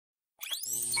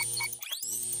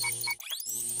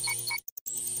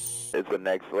It's the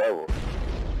next level.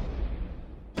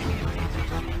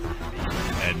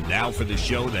 And now for the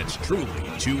show that's truly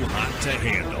too hot to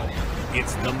handle.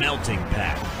 It's The Melting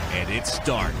Pat, and it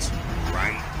starts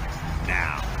right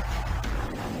now.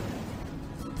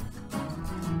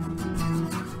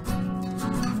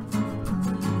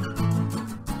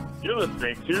 You're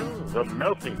listening to The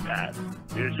Melting Pat.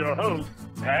 Here's your host,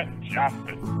 Pat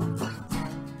Johnson.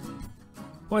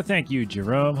 Well, thank you,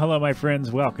 Jerome. Hello, my friends.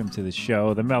 Welcome to the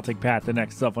show, The Melting Pat, the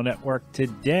Next Level Network.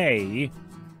 Today,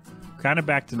 kind of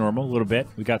back to normal a little bit.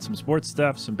 We got some sports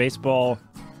stuff, some baseball.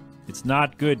 It's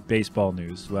not good baseball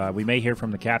news. We may hear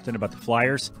from the captain about the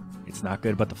Flyers. It's not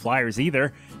good about the Flyers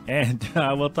either. And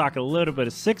we'll talk a little bit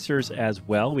of Sixers as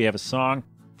well. We have a song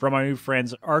from our new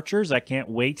friends, Archers. I can't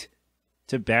wait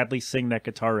to badly sing that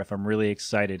guitar riff. I'm really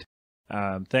excited.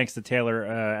 Thanks to Taylor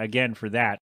again for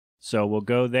that. So we'll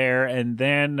go there, and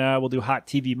then we'll do Hot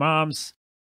TV Moms.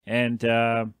 And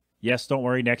yes, don't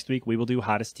worry, next week we will do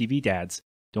Hottest TV Dads.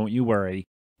 Don't you worry.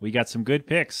 We got some good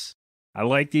picks. I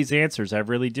like these answers. I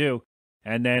really do.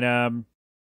 And then,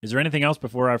 is there anything else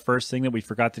before our first thing that we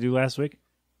forgot to do last week?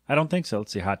 I don't think so.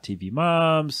 Let's see. Hot TV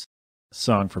Moms,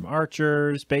 song from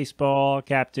Archers, baseball,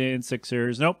 captain,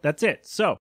 Sixers. Nope, that's it.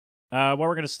 So what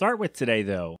we're going to start with today,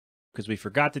 though, because we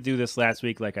forgot to do this last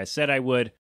week like I said I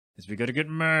would, is we're going to get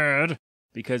mad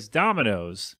because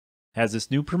Domino's has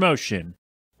this new promotion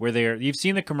where you've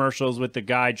seen the commercials with the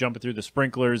guy jumping through the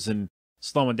sprinklers and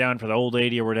slowing down for the old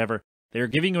lady or whatever. They're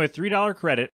giving you a $3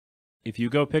 credit if you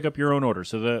go pick up your own order.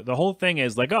 So the whole thing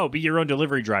is like, oh, be your own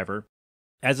delivery driver,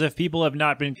 as if people have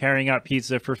not been carrying out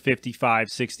pizza for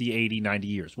 55, 60, 80, 90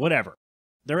 years, whatever.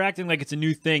 They're acting like it's a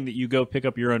new thing that you go pick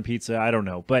up your own pizza. I don't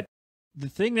know. But the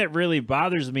thing that really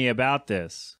bothers me about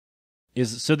this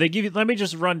is, so they give you, let me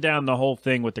just run down the whole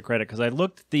thing with the credit, because I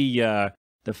looked at the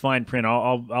fine print.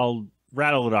 I'll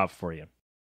rattle it off for you.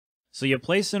 So you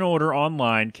place an order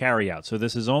online, carry out. So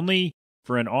this is only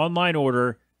for an online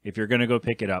order if you're going to go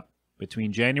pick it up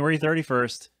between January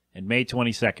 31st and May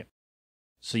 22nd.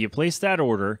 So you place that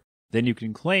order, then you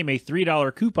can claim a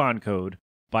 $3 coupon code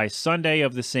by Sunday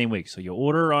of the same week. So you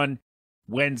order on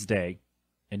Wednesday,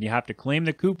 and you have to claim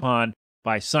the coupon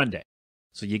by Sunday.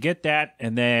 So you get that,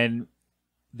 and then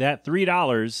that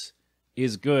 $3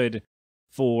 is good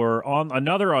for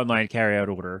another online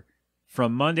carryout order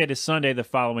from Monday to Sunday the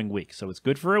following week. So it's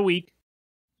good for a week.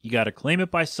 You got to claim it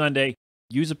by Sunday,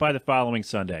 use it by the following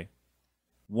Sunday.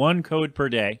 One code per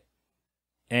day.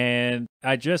 And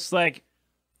I just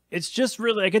it's just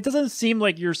really, it doesn't seem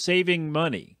like you're saving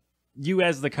money, you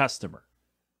as the customer.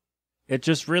 It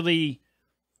just really,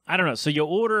 I don't know. So you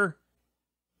order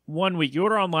 1 week, you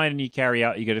order online and you carry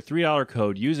out, you get a $3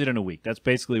 code, use it in a week. That's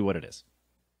basically what it is.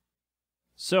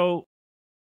 So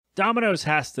Domino's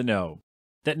has to know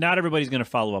that not everybody's going to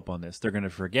follow up on this. They're going to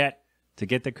forget to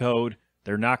get the code.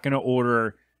 They're not going to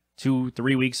order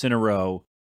 2-3 weeks in a row.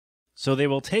 So they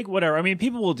will take whatever. I mean,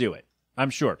 people will do it.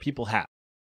 I'm sure people have.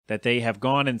 That they have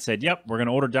gone and said, yep, we're going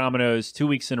to order Domino's 2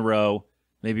 weeks in a row.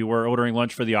 Maybe we're ordering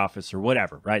lunch for the office or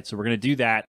whatever, right? So we're going to do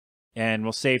that, and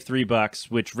we'll save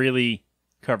 $3, which really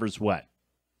covers what?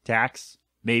 Tax?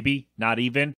 Maybe, not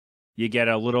even. You get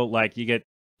a little, you get,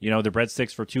 the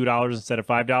breadsticks for $2 instead of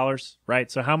 $5,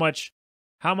 right? So how much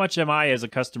am I as a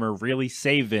customer really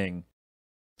saving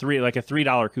a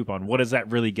 $3 coupon? What is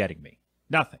that really getting me?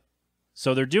 Nothing.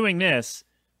 So they're doing this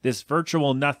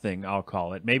virtual nothing, I'll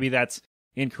call it. Maybe that's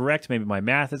incorrect. Maybe my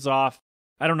math is off.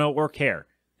 I don't know or care.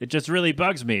 It just really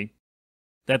bugs me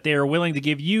that they are willing to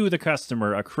give you, the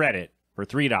customer, a credit for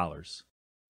 $3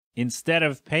 instead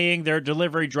of paying their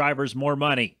delivery drivers more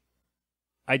money.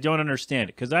 I don't understand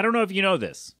it, because I don't know if you know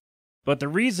this, but the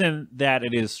reason that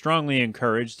it is strongly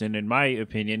encouraged, and in my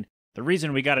opinion, the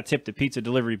reason we got to tip the pizza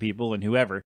delivery people and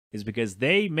whoever, is because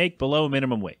they make below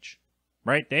minimum wage,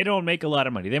 right? They don't make a lot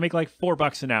of money. They make like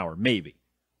 $4 an hour, maybe,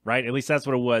 right? At least that's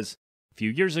what it was a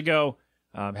few years ago.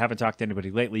 Haven't talked to anybody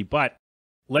lately, but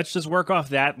let's just work off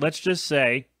that. Let's just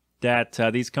say that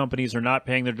these companies are not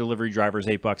paying their delivery drivers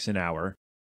 $8 an hour,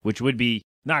 which would be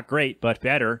not great, but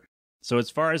better. So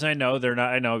as far as I know, they're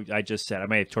not. I know I just said I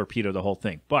may have torpedoed the whole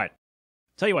thing, but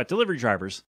tell you what, delivery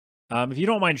drivers, if you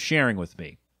don't mind sharing with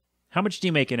me, how much do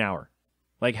you make an hour?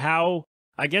 Like how?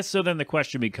 I guess so. Then the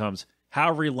question becomes,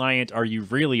 how reliant are you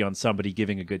really on somebody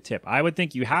giving a good tip? I would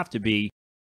think you have to be,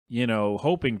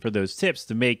 hoping for those tips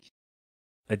to make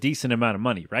a decent amount of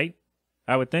money, right?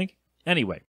 I would think.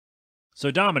 Anyway, so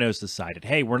Domino's decided,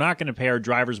 hey, we're not going to pay our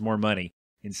drivers more money.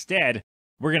 Instead,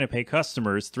 we're going to pay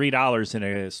customers $3 in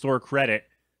a store credit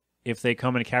if they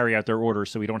come and carry out their order,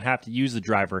 so we don't have to use the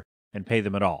driver and pay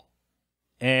them at all.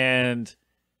 And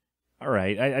All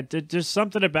right. There's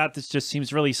something about this just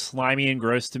seems really slimy and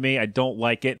gross to me. I don't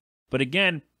like it. But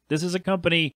again, this is a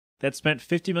company that spent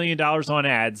 $50 million on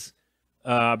ads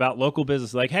about local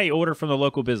business. Like, hey, order from the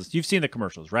local business. You've seen the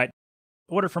commercials, right?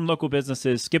 Order from local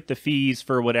businesses, skip the fees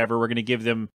for whatever. We're going to give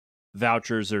them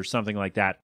vouchers or something like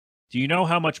that. Do you know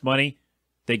how much money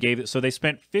they gave it? So they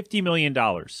spent $50 million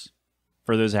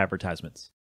for those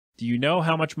advertisements. Do you know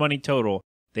how much money total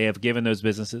they have given those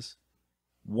businesses?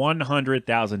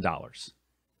 $100,000.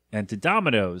 And to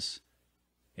Domino's,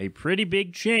 a pretty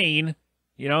big chain,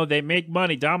 you know, they make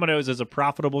money. Domino's is a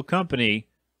profitable company,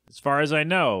 as far as I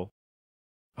know.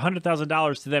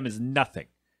 $100,000 to them is nothing.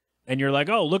 And you're like,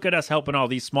 oh, look at us helping all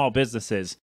these small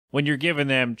businesses when you're giving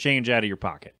them change out of your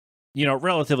pocket, you know,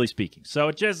 relatively speaking. So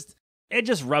it just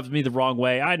rubs me the wrong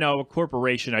way. I know, a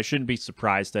corporation, I shouldn't be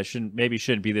surprised. I shouldn't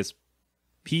be this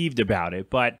peeved about it,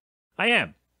 but I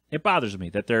am. It bothers me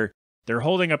that they're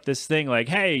holding up this thing like,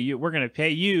 hey, we're going to pay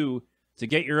you to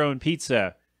get your own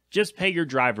pizza. Just pay your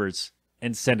drivers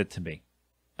and send it to me.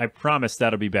 I promise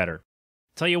that'll be better.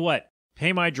 Tell you what,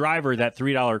 pay my driver that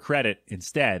 $3 credit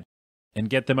instead and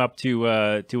get them up to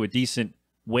a decent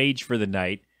wage for the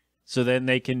night so then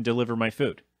they can deliver my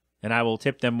food. And I will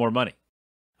tip them more money.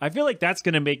 I feel like that's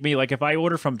going to make me, like, if I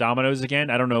order from Domino's again,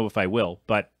 I don't know if I will,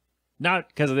 but not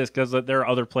because of this, because there are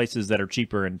other places that are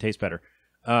cheaper and taste better.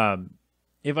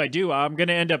 If I do, I'm going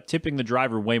to end up tipping the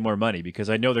driver way more money because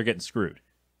I know they're getting screwed.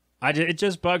 It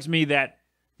just bugs me that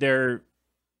they're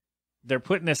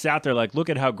putting this out there like, look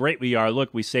at how great we are.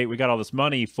 Look, we say we got all this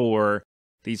money for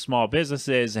these small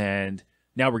businesses, and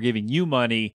now we're giving you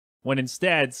money, when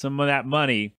instead some of that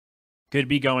money could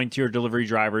be going to your delivery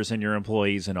drivers and your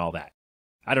employees and all that.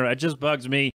 I don't know. It just bugs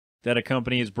me that a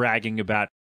company is bragging about,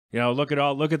 you know, look at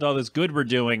all this good we're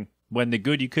doing, when the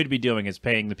good you could be doing is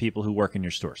paying the people who work in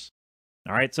your stores.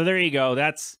 All right, so there you go.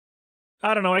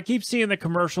 I don't know. I keep seeing the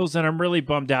commercials and I'm really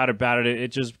bummed out about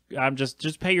it. I'm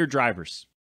just pay your drivers,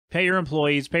 pay your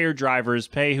employees, pay your drivers,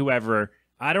 pay whoever.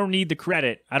 I don't need the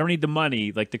credit. I don't need the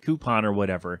money, like the coupon or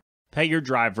whatever. Pay your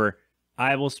driver.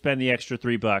 I will spend the extra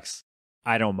 $3.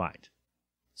 I don't mind.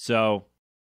 So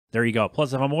there you go.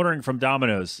 Plus, if I'm ordering from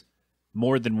Domino's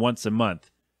more than once a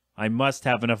month, I must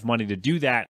have enough money to do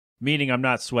that, meaning I'm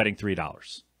not sweating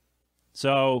 $3.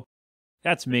 So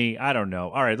that's me. I don't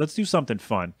know. All right, let's do something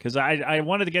fun, because I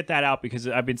wanted to get that out because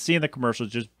I've been seeing the commercials.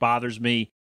 It just bothers me,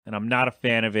 and I'm not a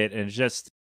fan of it. And it just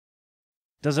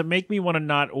does it make me want to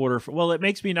not order? Well, it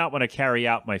makes me not want to carry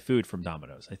out my food from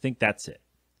Domino's. I think that's it.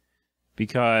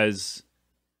 Because,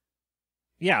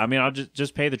 yeah, I mean, I'll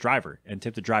just pay the driver and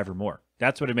tip the driver more.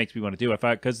 That's what it makes me want to do.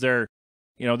 Because their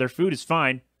food is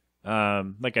fine.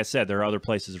 Like I said, there are other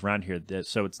places around here,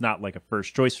 so it's not like a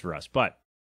first choice for us. But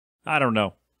I don't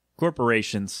know.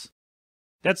 Corporations.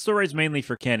 That story is mainly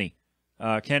for Kenny.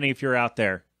 Kenny, if you're out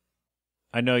there,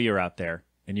 I know you're out there,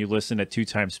 and you listen at 2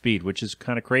 times speed, which is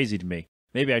kind of crazy to me.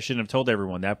 Maybe I shouldn't have told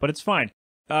everyone that, but it's fine.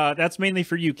 That's mainly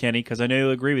for you, Kenny, because I know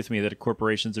you'll agree with me that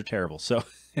corporations are terrible. So,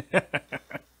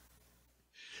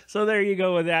 so there you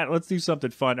go with that. Let's do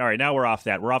something fun. All right, now we're off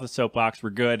that. We're off the soapbox.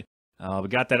 We're good. We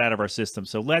got that out of our system.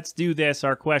 So let's do this.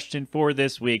 Our question for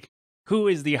this week: who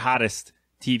is the hottest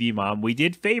TV mom? We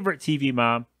did favorite TV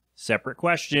mom. Separate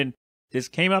question. This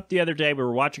came up the other day. We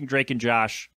were watching Drake and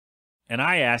Josh, and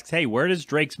I asked, hey, where does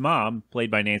Drake's mom, played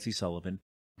by Nancy Sullivan,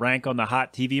 rank on the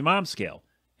hot TV mom scale?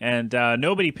 And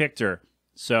nobody picked her,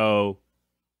 so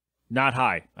not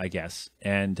high, I guess.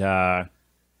 And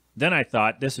then I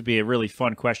thought this would be a really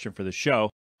fun question for the show,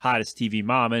 hottest TV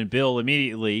mom, and Bill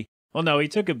immediately, well, no, he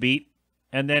took a beat,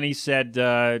 and then he said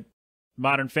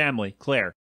Modern Family,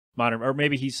 Claire. Or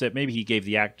maybe he gave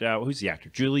the actor, who's the actor?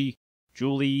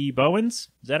 Julie Bowens?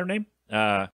 Is that her name?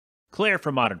 Claire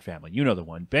from Modern Family. You know the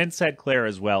one. Ben said Claire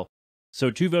as well. So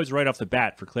 2 votes right off the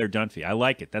bat for Claire Dunphy. I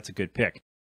like it. That's a good pick.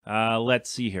 Let's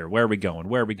see here. Where are we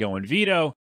going?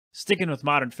 Vito, sticking with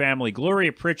Modern Family.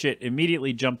 Gloria Pritchett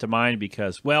immediately jumped to mind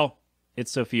because, well,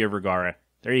 it's Sofia Vergara.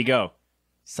 There you go.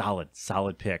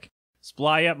 Solid pick.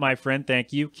 Sply up, my friend.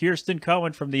 Thank you. Kirsten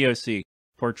Cohen from The OC.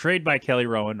 Portrayed by Kelly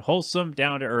Rowan. Wholesome,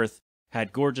 down to earth,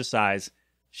 had gorgeous eyes.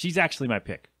 She's actually my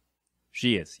pick.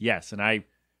 She is, yes. And I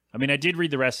did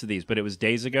read the rest of these, but it was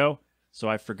days ago, so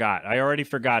I forgot. I already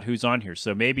forgot who's on here,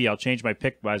 so maybe I'll change my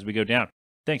pick as we go down.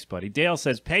 Thanks, buddy. Dale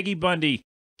says Peggy Bundy.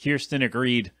 Kirsten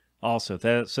agreed also.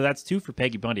 So that's 2 for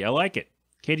Peggy Bundy. I like it.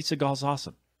 Katie Seagal's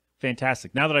awesome.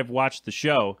 Fantastic. Now that I've watched the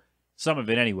show, some of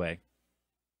it anyway,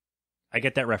 I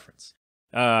get that reference.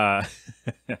 Ron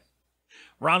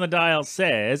the Dial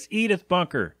says Edith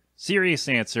Bunker. Serious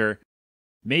answer.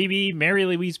 Maybe Mary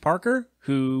Louise Parker,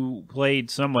 who played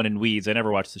someone in Weeds. I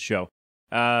never watched the show.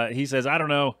 He says, I don't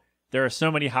know. There are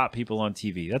so many hot people on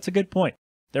TV. That's a good point.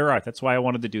 There are. That's why I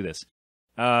wanted to do this.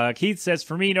 Keith says,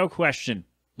 for me, no question,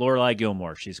 Lorelai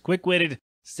Gilmore. She's quick-witted,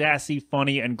 sassy,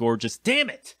 funny, and gorgeous. Damn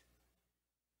it!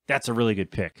 That's a really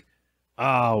good pick.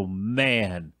 Oh,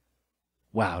 man.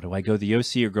 Wow, do I go the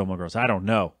OC or Gilmore Girls? I don't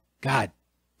know. God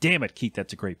damn it, Keith,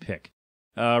 that's a great pick.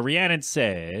 Rhiannon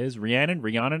says,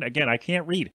 Rhiannon, again, I can't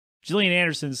read. Gillian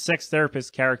Anderson's sex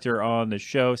therapist character on the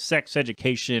show, Sex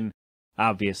Education,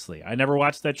 obviously. I never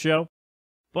watched that show,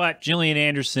 but Gillian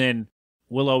Anderson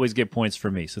will always get points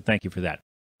for me, so thank you for that.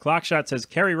 Clockshot says,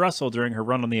 Kerry Russell during her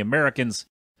run on The Americans.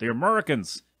 The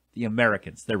Americans,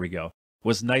 there we go.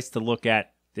 Was nice to look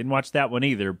at. Didn't watch that one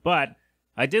either, but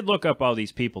I did look up all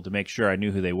these people to make sure I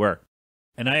knew who they were.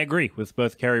 And I agree with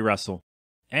both Kerry Russell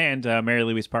and Mary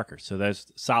Louise Parker, so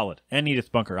that's solid. And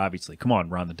Edith Bunker, obviously. Come on,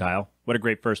 we're on the dial. What a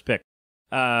great first pick.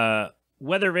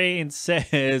 Weathervane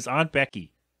says, Aunt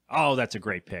Becky. Oh, that's a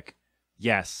great pick.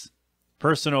 Yes.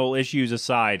 Personal issues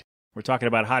aside, we're talking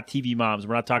about hot TV moms.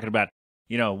 We're not talking about,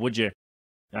 would you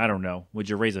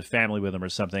raise a family with them or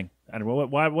something? I don't know.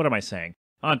 What am I saying?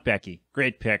 Aunt Becky.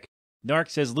 Great pick. Narc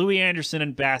says, Louis Anderson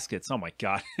and Baskets. Oh, my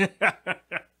God.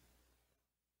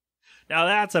 Now,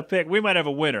 that's a pick. We might have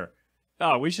a winner.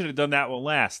 Oh, we should have done that one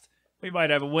last. We might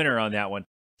have a winner on that one.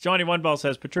 Johnny Oneball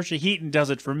says, Patricia Heaton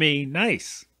does it for me.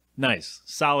 Nice.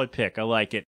 Solid pick. I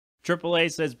like it.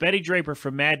 AAA says, Betty Draper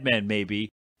from Mad Men, maybe.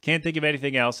 Can't think of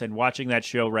anything else and watching that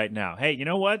show right now. Hey, you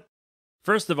know what?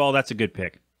 First of all, that's a good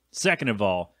pick. Second of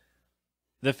all,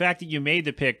 the fact that you made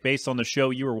the pick based on the show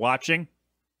you were watching,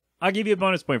 I'll give you a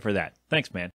bonus point for that.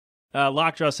 Thanks, man.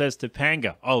 Lockjaw says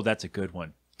Topanga. Oh, that's a good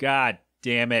one. God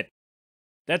damn it.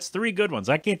 That's 3 good ones.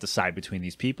 I can't decide between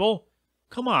these people.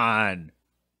 Come on.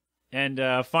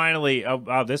 And finally,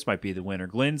 this might be the winner.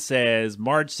 Glenn says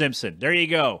Marge Simpson. There you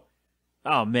go.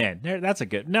 Oh, man. That's a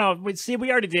good... No, see,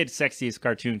 we already did Sexiest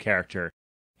Cartoon Character.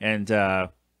 And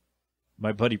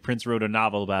my buddy Prince wrote a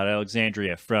novel about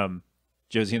Alexandria from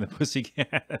Josie and the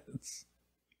Pussycats.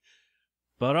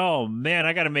 But, oh, man,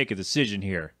 I got to make a decision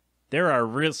here. There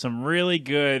are some really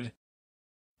good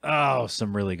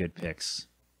picks.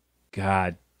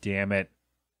 God damn it.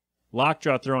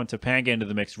 Lockjaw throwing Topanga into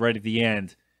the mix right at the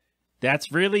end.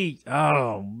 That's really...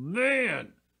 Oh,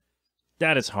 man.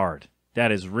 That is hard.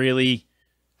 That is really...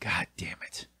 God damn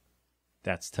it.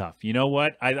 That's tough. You know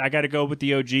what? I got to go with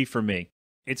the OG for me.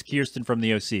 It's Kirsten from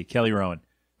the OC, Kelly Rowan.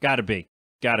 Gotta be.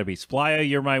 Splaya,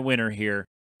 you're my winner here.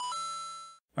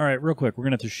 All right, real quick, we're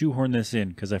going to have to shoehorn this in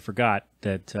because I forgot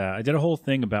that I did a whole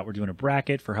thing about we're doing a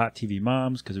bracket for Hot TV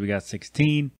Moms because we got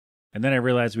 16. And then I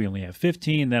realized we only have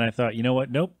 15. Then I thought, you know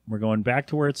what? Nope, we're going back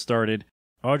to where it started.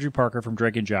 Audrey Parker from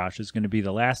Drake and Josh is going to be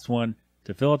the last one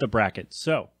to fill out the bracket.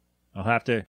 So I'll have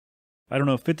to,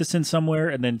 fit this in somewhere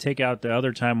and then take out the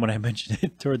other time when I mentioned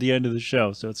it toward the end of the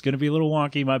show. So it's going to be a little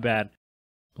wonky, my bad.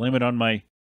 Blame it on my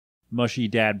mushy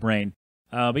dad brain.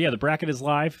 But yeah, the bracket is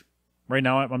live. Right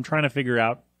now, I'm trying to figure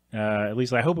out, at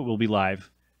least I hope it will be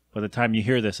live by the time you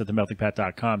hear this at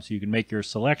themeltingpat.com so you can make your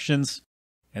selections.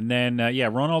 And then,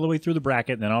 run all the way through the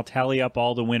bracket, and then I'll tally up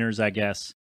all the winners, I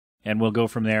guess, and we'll go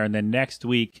from there. And then next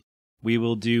week, we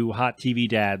will do Hot TV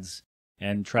Dads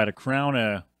and try to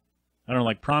crown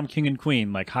like prom king and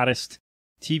queen, like hottest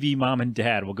TV mom and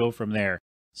dad. We'll go from there.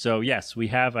 So, yes, we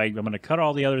have, I'm going to cut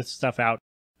all the other stuff out.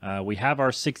 We have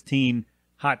our 16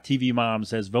 Hot TV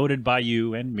Moms as voted by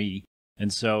you and me.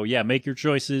 And so, yeah, make your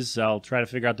choices. I'll try to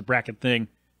figure out the bracket thing,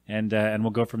 and we'll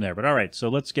go from there. But all right, so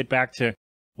let's get back to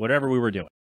whatever we were doing.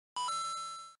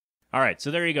 All right,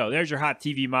 so there you go. There's your Hot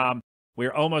TV Mom.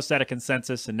 We're almost at a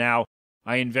consensus, and now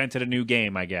I invented a new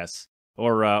game, I guess,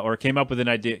 or came up with an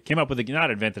idea.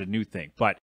 Not invented a new thing,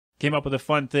 but came up with a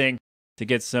fun thing to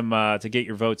get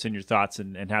your votes and your thoughts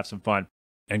and have some fun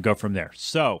and go from there.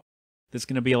 So this is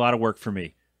going to be a lot of work for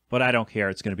me, but I don't care.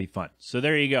 It's going to be fun. So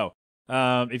there you go.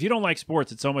 If you don't like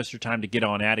sports, it's almost your time to get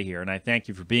on out of here, and I thank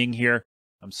you for being here.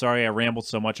 I'm sorry I rambled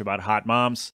so much about hot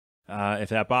moms. If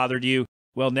that bothered you,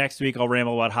 well, next week I'll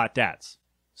ramble about hot dads.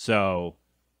 So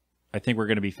I think we're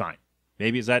going to be fine.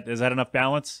 Maybe is that enough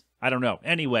balance? I don't know.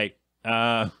 Anyway,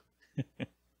 because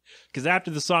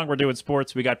after the song we're doing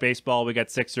sports, we got baseball, we got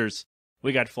Sixers,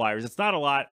 we got Flyers. It's not a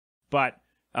lot, but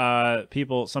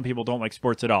some people don't like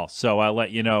sports at all. So I'll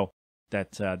let you know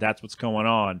that that's what's going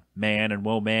on, man and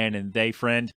woe man and they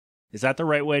friend. Is that the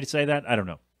right way to say that? I don't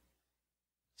know.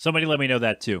 Somebody let me know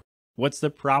that too. What's the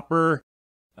proper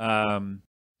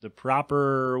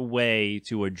way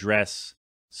to address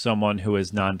someone who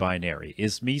is non-binary?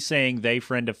 Is me saying they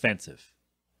friend offensive?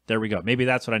 There we go. Maybe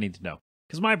that's what I need to know.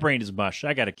 Because my brain is mush.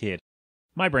 I got a kid.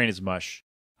 My brain is mush.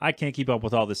 I can't keep up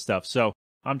with all this stuff, so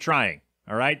I'm trying.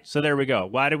 All right, so there we go.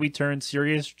 Why did we turn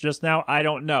serious just now? I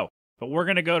don't know. But we're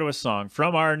going to go to a song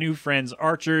from our new friends,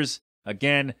 Archers.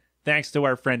 Again, thanks to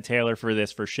our friend Taylor for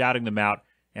this, for shouting them out.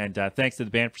 And thanks to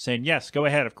the band for saying, yes, go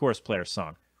ahead, of course, play our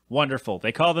song. Wonderful.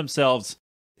 They call themselves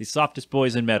the softest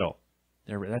boys in metal.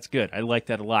 That's good. I like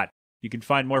that a lot. You can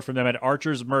find more from them at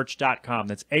archersmerch.com.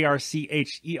 That's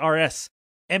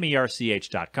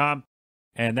ARCHERSMERCH.com.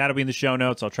 And that'll be in the show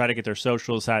notes. I'll try to get their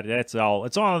socials. It's all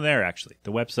in there, actually.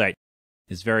 The website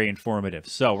is very informative.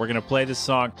 So we're going to play this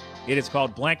song. It is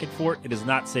called Blanket Fort. It is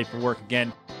not safe for work.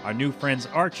 Again, our new friends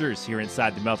Archers here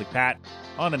inside the Melting Pat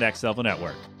on the Next Level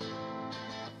Network.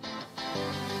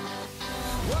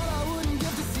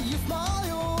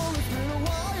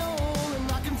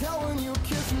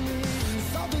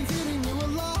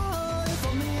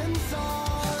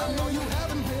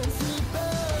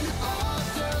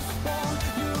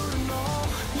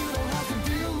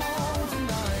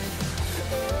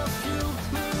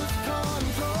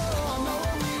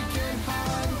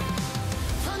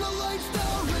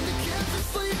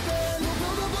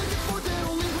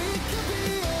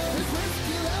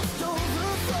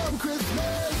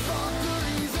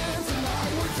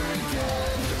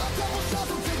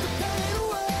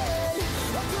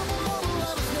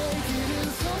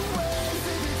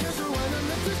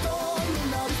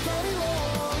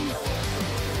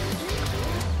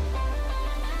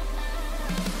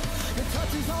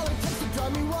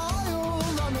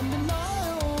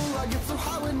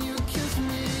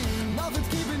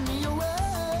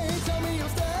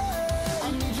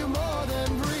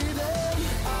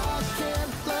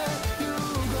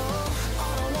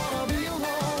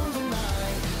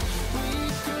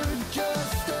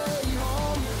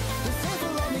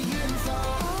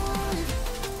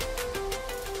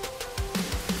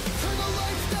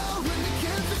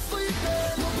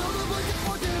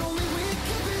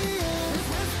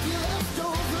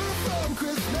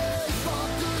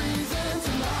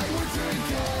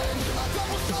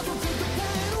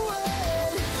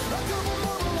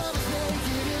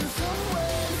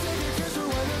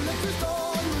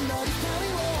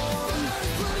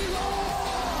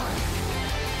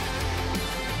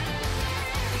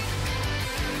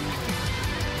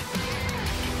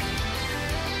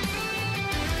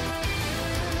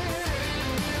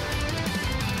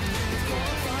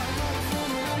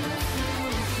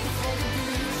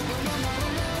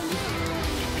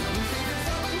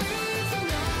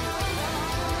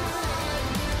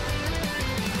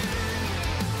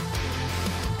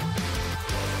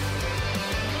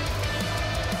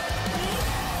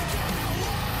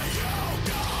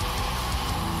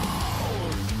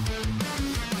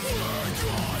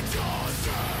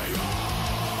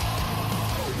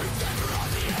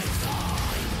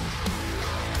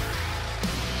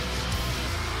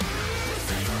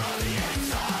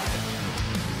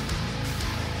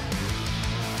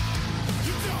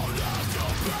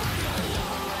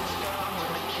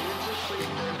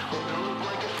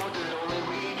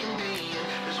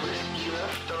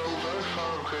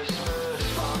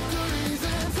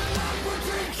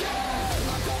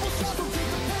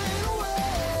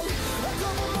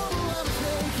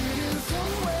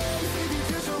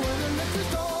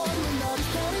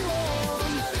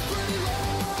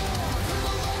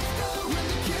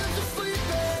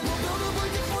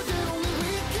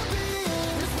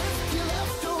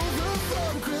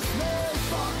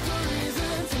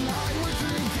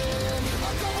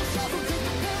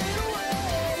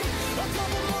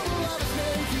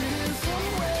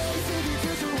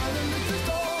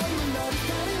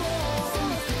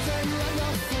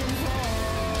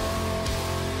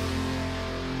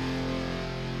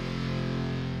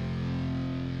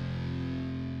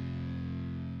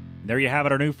 There you have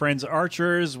it, our new friends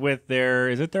Archers with their,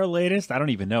 is it their latest? I don't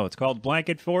even know. It's called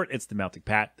Blanket Fort. It's the Melting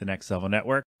Pat, the Next Level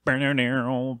Network.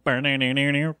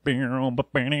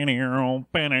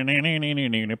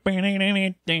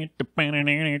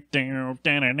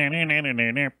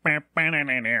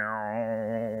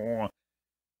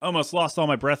 Almost lost all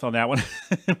my breath on that one.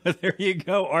 But there you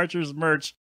go,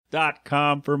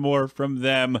 archersmerch.com for more from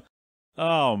them.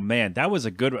 Oh, man, that was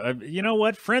a good one. You know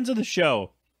what? Friends of the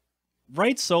show,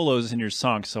 write solos in your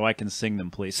songs so I can sing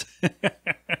them, please.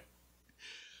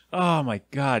 Oh, my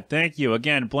God. Thank you.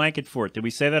 Again, Blanket Fort. Did we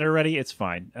say that already? It's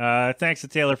fine. Thanks to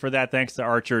Taylor for that. Thanks to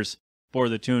Archers for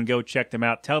the tune. Go check them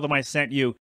out. Tell them I sent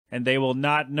you, and they will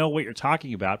not know what you're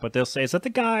talking about, but they'll say, is that the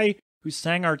guy who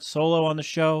sang our solo on the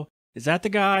show? Is that the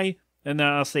guy? And then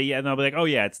I'll say, yeah. And they'll be like, oh,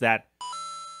 yeah, it's that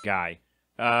guy.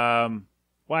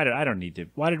 Why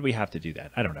did we have to do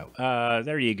that? I don't know.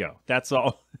 There you go. That's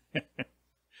all.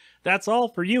 That's all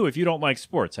for you if you don't like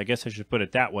sports. I guess I should put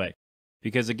it that way.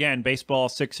 Because again, baseball,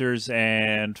 Sixers,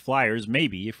 and Flyers,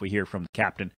 maybe, if we hear from the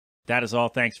captain. That is all.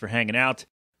 Thanks for hanging out.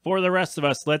 For the rest of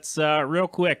us, let's, real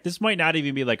quick, this might not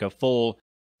even be like a full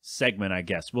segment, I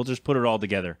guess. We'll just put it all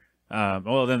together.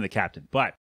 Then the captain.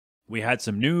 But we had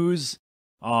some news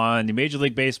on the Major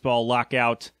League Baseball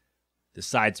lockout. The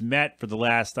sides met for the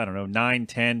last, 9,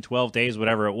 10, 12 days,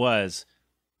 whatever it was.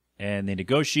 And they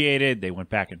negotiated. They went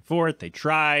back and forth. They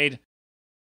tried.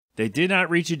 They did not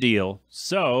reach a deal.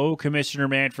 So Commissioner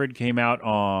Manfred came out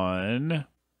on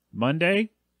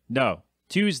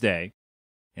Tuesday,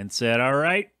 and said, all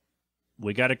right,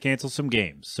 we got to cancel some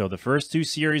games. So the first 2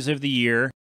 series of the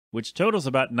year, which totals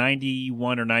about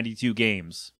 91 or 92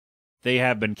 games, they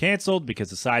have been canceled because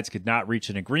the sides could not reach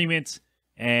an agreement.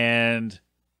 And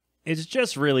it's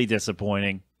just really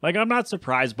disappointing. Like, I'm not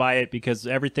surprised by it because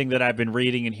everything that I've been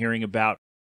reading and hearing about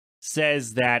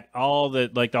says that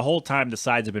the whole time the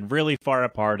sides have been really far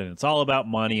apart and it's all about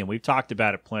money. And we've talked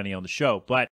about it plenty on the show,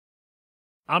 but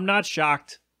I'm not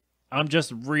shocked. I'm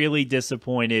just really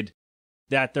disappointed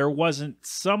that there wasn't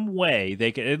some way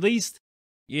they could at least,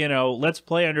 let's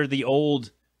play under the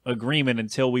old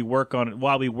agreement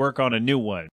while we work on a new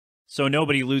one, so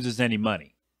nobody loses any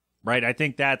money, right? I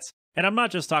think and I'm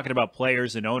not just talking about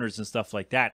players and owners and stuff like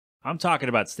that. I'm talking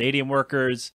about stadium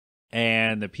workers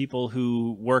and the people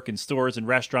who work in stores and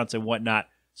restaurants and whatnot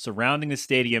surrounding the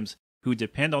stadiums who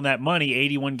depend on that money.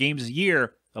 81 games a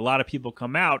year. A lot of people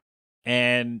come out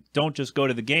and don't just go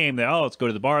to the game. Let's go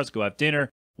to the bars, go have dinner,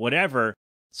 whatever.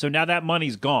 So now that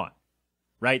money's gone,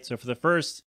 right? So for the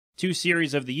first 2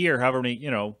 series of the year, however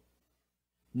many,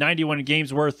 91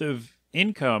 games worth of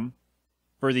income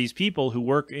for these people who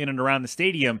work in and around the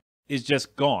stadium is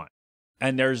just gone.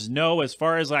 And there's as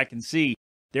far as I can see,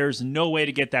 there's no way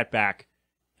to get that back.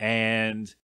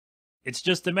 And it's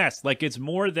just a mess. Like, it's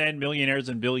more than millionaires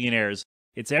and billionaires.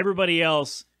 It's everybody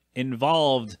else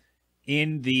involved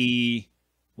in the,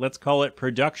 let's call it,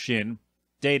 production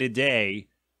day-to-day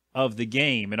of the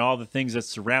game and all the things that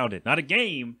surround it. Not a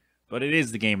game, but it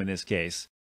is the game in this case.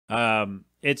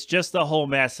 It's just a whole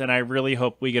mess, and I really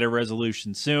hope we get a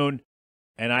resolution soon.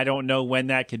 And I don't know when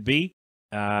that could be.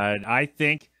 I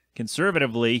think,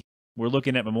 conservatively, we're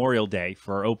looking at Memorial Day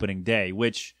for our opening day,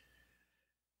 which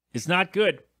is not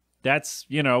good. That's,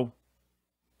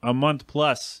 a month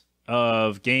plus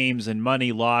of games and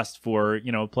money lost for,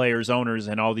 players, owners,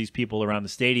 and all these people around the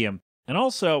stadium. And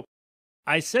also,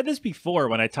 I said this before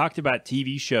when I talked about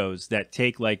TV shows that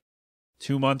take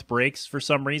 2-month breaks for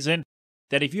some reason,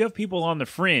 that if you have people on the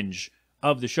fringe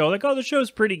of the show, the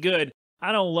show's pretty good,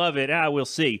 I don't love it, we'll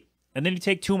see. And then you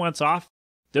take 2 months off,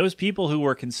 those people who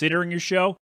were considering your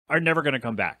show are never going to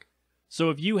come back. So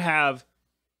if you have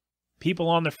people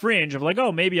on the fringe of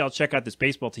maybe I'll check out this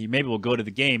baseball team, maybe we'll go to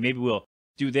the game, maybe we'll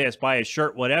do this, buy a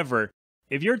shirt, whatever.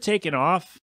 If you're taking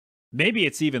off, maybe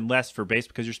it's even less for base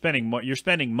because you're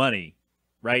spending money,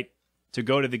 right, to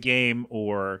go to the game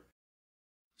or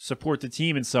support the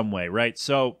team in some way, right?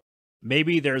 So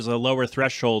maybe there's a lower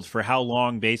threshold for how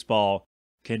long baseball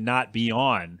cannot be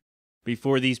on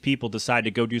before these people decide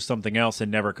to go do something else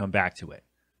and never come back to it.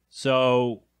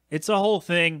 So it's a whole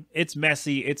thing. It's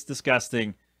messy. It's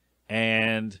disgusting.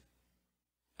 And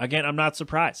again, I'm not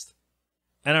surprised.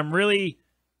 And I'm really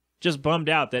just bummed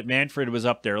out that Manfred was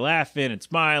up there laughing and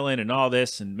smiling and all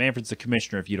this. And Manfred's the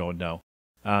commissioner, if you don't know.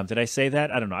 Did I say that?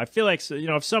 I don't know. I feel like,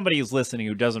 if somebody is listening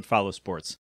who doesn't follow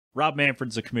sports, Rob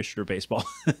Manfred's the commissioner of baseball.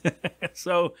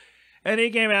 So, and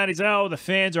he came out, he said, the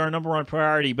fans are our number one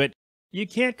priority. But you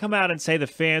can't come out and say the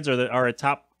fans are a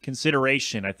top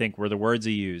consideration, I think were the words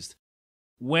he used,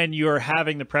 when you're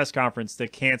having the press conference to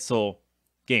cancel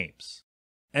games.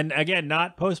 And again,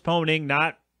 not postponing,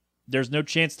 there's no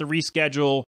chance to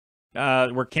reschedule.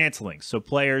 We're canceling. So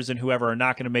players and whoever are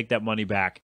not going to make that money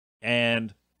back.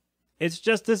 And it's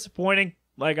just disappointing.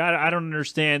 I don't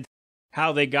understand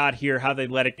how they got here, how they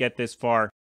let it get this far.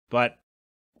 But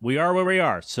we are where we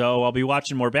are. So I'll be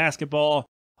watching more basketball.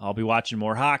 I'll be watching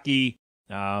more hockey.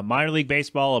 Minor league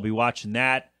baseball, I'll be watching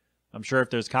that. I'm sure if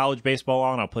there's college baseball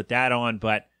on, I'll put that on.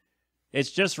 But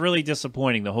it's just really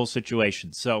disappointing, the whole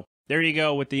situation. So there you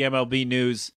go with the MLB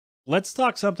news. Let's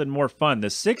talk something more fun. The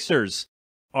Sixers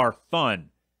are fun,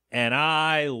 and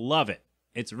I love it.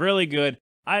 It's really good.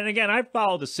 And again, I've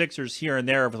followed the Sixers here and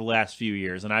there over the last few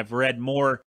years, and I've read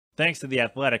more, thanks to The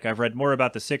Athletic, I've read more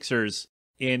about the Sixers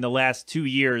in the last 2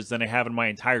 years than I have in my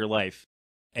entire life.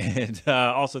 And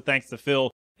also thanks to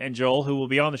Phil and Joel, who will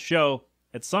be on the show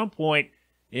at some point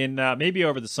in maybe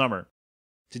over the summer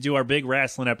to do our big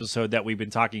wrestling episode that we've been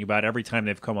talking about every time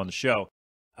they've come on the show.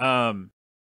 I'm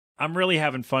really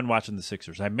having fun watching the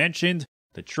Sixers. I mentioned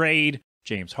the trade,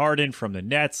 James Harden from the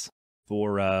Nets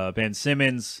for Ben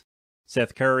Simmons,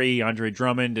 Seth Curry, Andre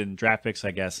Drummond, and draft picks,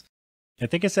 I guess. I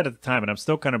think I said at the time, and I'm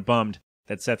still kind of bummed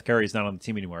that Seth Curry's not on the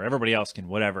team anymore. Everybody else can,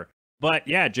 whatever. But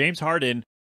yeah, James Harden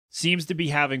seems to be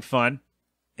having fun,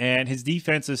 and his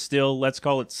defense is still, let's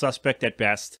call it suspect at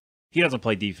best. He doesn't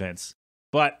play defense,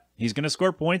 but he's going to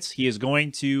score points. He is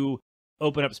going to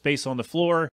open up space on the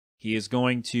floor. He is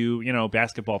going to,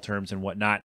 basketball terms and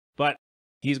whatnot. But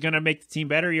he's going to make the team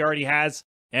better. He already has.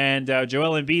 And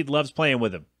Joel Embiid loves playing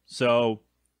with him. So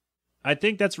I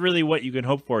think that's really what you can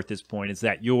hope for at this point, is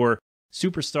that your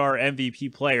superstar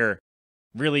MVP player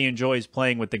really enjoys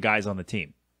playing with the guys on the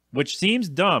team, which seems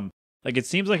dumb. Like, it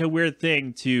seems like a weird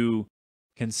thing to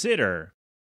consider,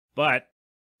 but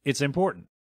it's important.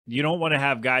 You don't want to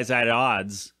have guys at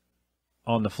odds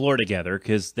on the floor together,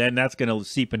 because then that's going to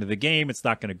seep into the game. It's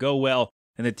not going to go well,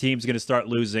 and the team's going to start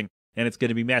losing, and it's going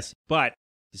to be messy. But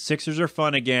the Sixers are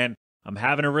fun again. I'm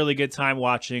having a really good time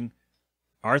watching.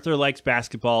 Arthur likes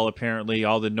basketball, apparently,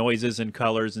 all the noises and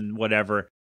colors and whatever.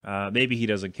 Maybe he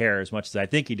doesn't care as much as I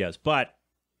think he does, but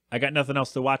I got nothing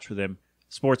else to watch with him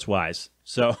sports-wise.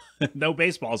 So no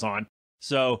baseball's on.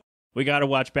 So we got to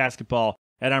watch basketball,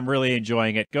 and I'm really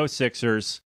enjoying it. Go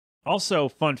Sixers. Also,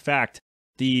 fun fact,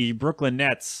 the Brooklyn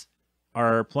Nets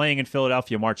are playing in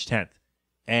Philadelphia March 10th,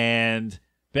 and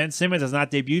Ben Simmons has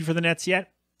not debuted for the Nets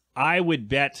yet. I would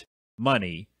bet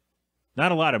money,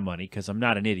 not a lot of money because I'm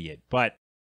not an idiot, but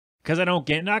because I'm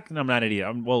not an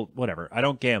idiot. Whatever. I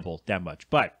don't gamble that much.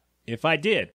 But if I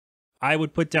did, I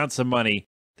would put down some money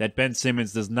that Ben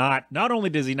Simmons does not only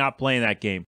does he not play in that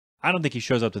game, I don't think he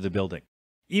shows up to the building.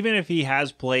 Even if he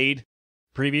has played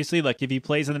previously, like if he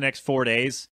plays in the next 4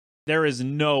 days, there is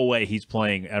no way he's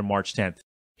playing on March 10th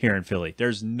here in Philly.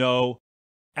 There's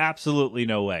absolutely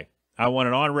no way. I want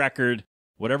it on record,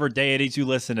 whatever deities you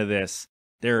listen to this,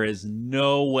 there is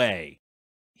no way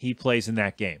he plays in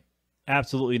that game.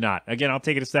 Absolutely not. Again, I'll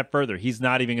take it a step further. He's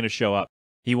not even going to show up.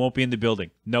 He won't be in the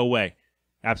building. No way.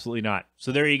 Absolutely not.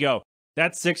 So there you go.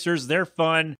 That's Sixers. They're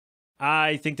fun.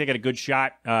 I think they got a good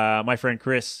shot. My friend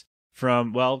Chris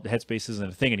from, Headspace isn't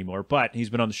a thing anymore, but he's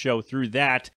been on the show through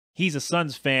that. He's a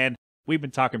Suns fan. We've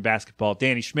been talking basketball.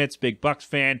 Danny Schmitz, big Bucks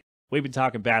fan. We've been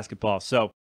talking basketball.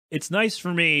 So it's nice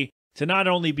for me to not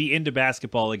only be into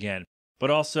basketball again,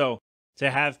 but also to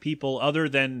have people other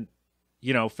than,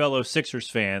 fellow Sixers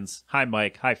fans, hi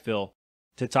Mike, hi Phil,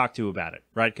 to talk to about it,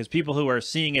 right? Because people who are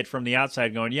seeing it from the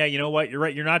outside going, yeah, you know what, you're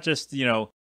right. You're not just,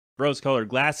 rose-colored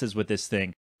glasses with this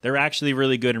thing. They're actually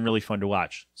really good and really fun to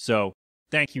watch. So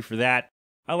thank you for that.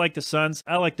 I like the Suns.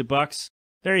 I like the Bucks.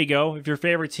 There you go. If your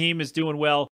favorite team is doing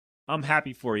well, I'm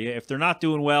happy for you. If they're not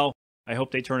doing well, I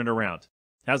hope they turn it around.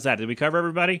 How's that? Did we cover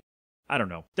everybody? I don't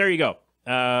know. There you go.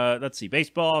 Let's see.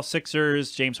 Baseball,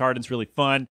 Sixers, James Harden's really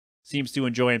fun. Seems to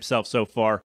enjoy himself so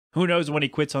far. Who knows when he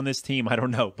quits on this team? I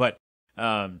don't know. But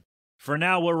for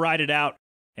now, we'll ride it out,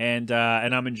 and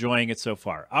I'm enjoying it so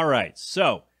far. All right.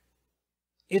 So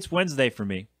it's Wednesday for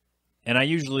me, and I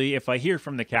usually, if I hear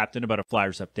from the captain about a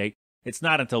Flyers update, it's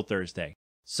not until Thursday.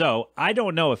 So I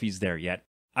don't know if he's there yet.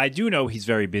 I do know he's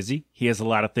very busy. He has a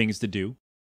lot of things to do.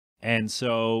 And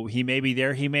so he may be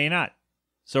there, he may not.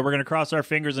 So we're going to cross our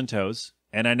fingers and toes.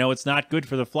 And I know it's not good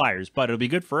for the Flyers, but it'll be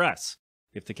good for us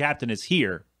if the captain is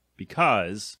here,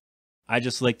 because I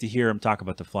just like to hear him talk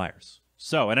about the Flyers.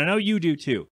 So, and I know you do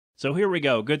too. So here we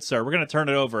go. Good sir, we're going to turn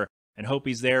it over and hope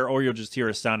he's there, or you'll just hear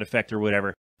a sound effect or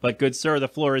whatever. But good sir, the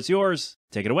floor is yours.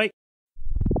 Take it away.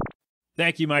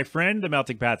 Thank you, my friend. The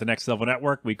Melting Pat, the Next Level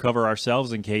Network. We cover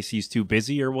ourselves in case he's too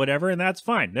busy or whatever, and that's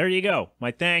fine. There you go.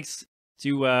 My thanks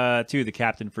to the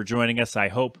captain for joining us, I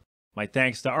hope. My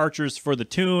thanks to Archers for the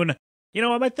tune.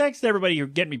 My thanks to everybody who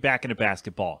get me back into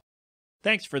basketball.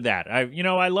 Thanks for that. I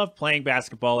love playing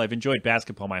basketball. I've enjoyed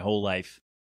basketball my whole life,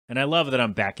 and I love that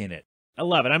I'm back in it. I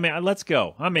love it. Let's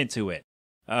go. I'm into it.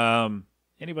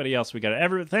 Anybody else we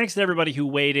got? Thanks to everybody who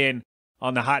weighed in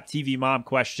on the hot TV mom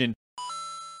question.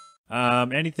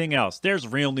 Anything else? There's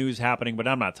real news happening, but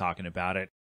I'm not talking about it.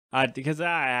 Because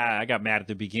I got mad at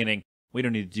the beginning. We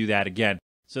don't need to do that again.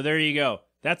 So there you go.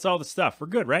 That's all the stuff. We're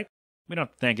good, right? We don't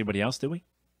have to thank anybody else, do we?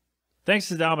 Thanks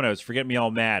to Domino's for getting me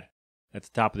all mad at the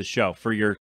top of the show. For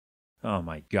your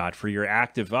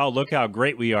active, look how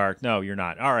great we are. No, you're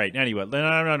not. All right, anyway.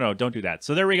 No, don't do that.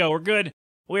 So there we go. We're good.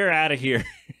 We're out of here.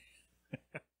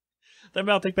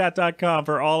 TheMeltingPat.com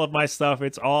for all of my stuff.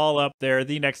 It's all up there.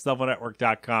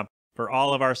 TheNextLevelNetwork.com for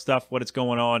all of our stuff, what is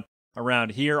going on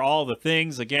around here, all the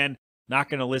things. Again, not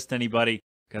going to list anybody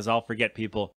because I'll forget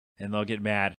people and they'll get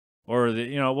mad or,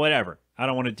 whatever. I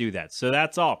don't want to do that. So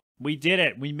that's all. We did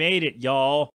it. We made it,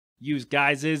 y'all. Use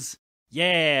guises.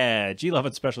 Yeah.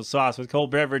 G11 special sauce with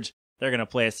cold beverage. They're going to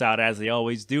play us out as they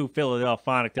always do.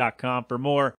 Philadelphonic.com for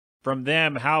more from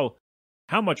them. How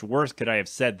much worse could I have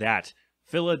said that?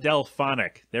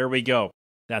 Philadelphonic. There we go.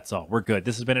 That's all. We're good.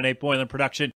 This has been an 8 Boylan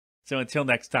production. So until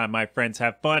next time, my friends,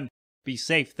 have fun. Be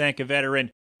safe. Thank a veteran.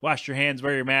 Wash your hands.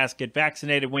 Wear your mask. Get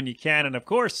vaccinated when you can. And of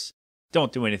course,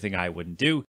 don't do anything I wouldn't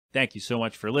do. Thank you so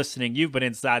much for listening. You've been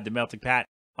inside the Melting Pat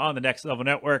on the Next Level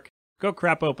Network. Go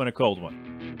crap open a cold one.